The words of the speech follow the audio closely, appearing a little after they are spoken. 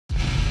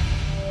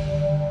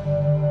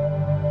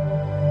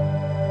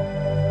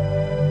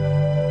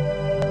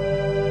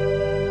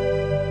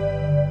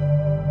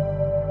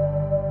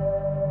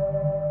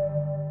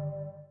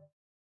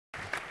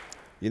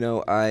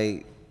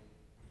I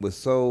was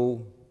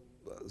so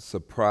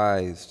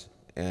surprised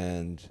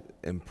and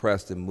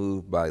impressed and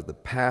moved by the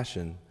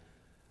passion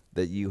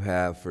that you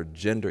have for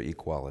gender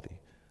equality.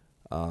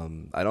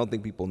 I don't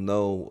think people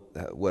know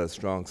what a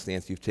strong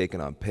stance you've taken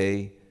on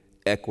pay,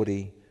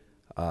 equity,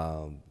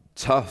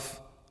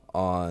 tough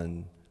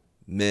on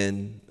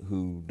men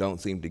who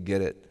don't seem to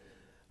get it.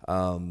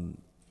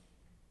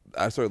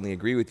 I certainly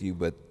agree with you,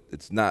 but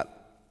it's not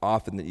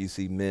often that you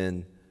see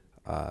men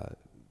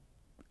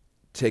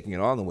taking it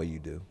on the way you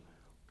do.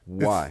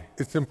 Why?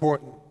 It's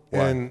important.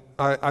 Why? And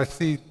I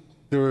see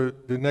the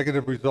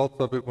negative results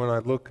of it when I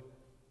look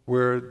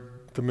where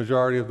the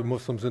majority of the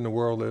Muslims in the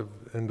world live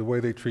and the way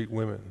they treat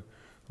women.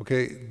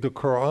 Okay, the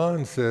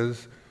Quran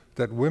says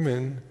that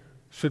women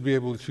should be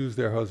able to choose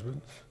their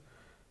husbands,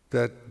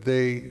 that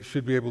they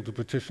should be able to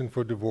petition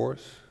for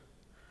divorce,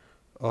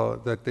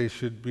 that they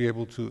should be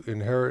able to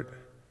inherit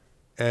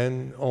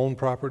and own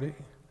property.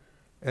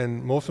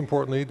 And most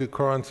importantly, the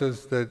Quran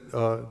says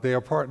that they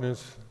are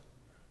partners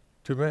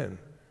to men.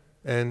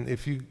 And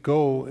if you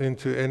go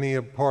into any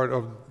part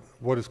of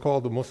what is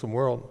called the Muslim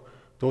world,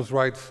 those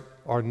rights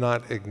are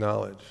not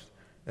acknowledged.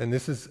 And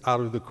this is out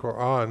of the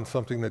Quran,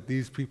 something that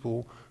these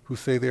people who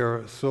say they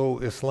are so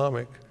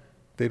Islamic,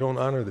 they don't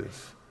honor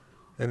this.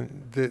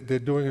 And they're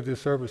doing a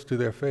disservice to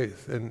their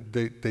faith, and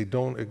they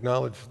don't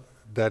acknowledge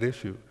that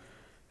issue.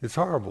 It's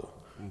horrible,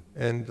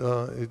 and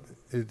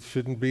it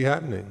shouldn't be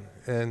happening.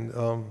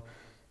 And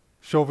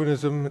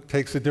chauvinism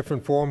takes a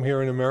different form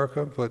here in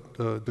America, but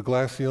the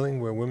glass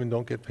ceiling where women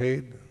don't get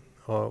paid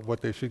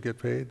what they should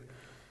get paid,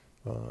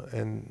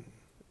 and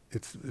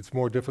it's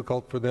more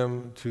difficult for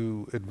them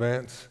to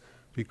advance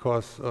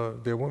because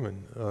they're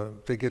women.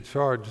 They get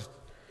charged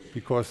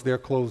because their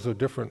clothes are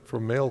different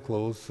from male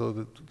clothes, so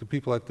that the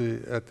people at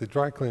the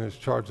dry cleaners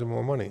charge them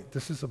more money.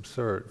 This is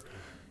absurd,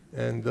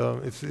 and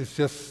it's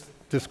just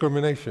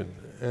discrimination,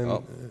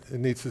 and it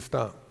needs to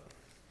stop.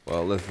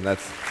 Well, listen,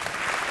 that's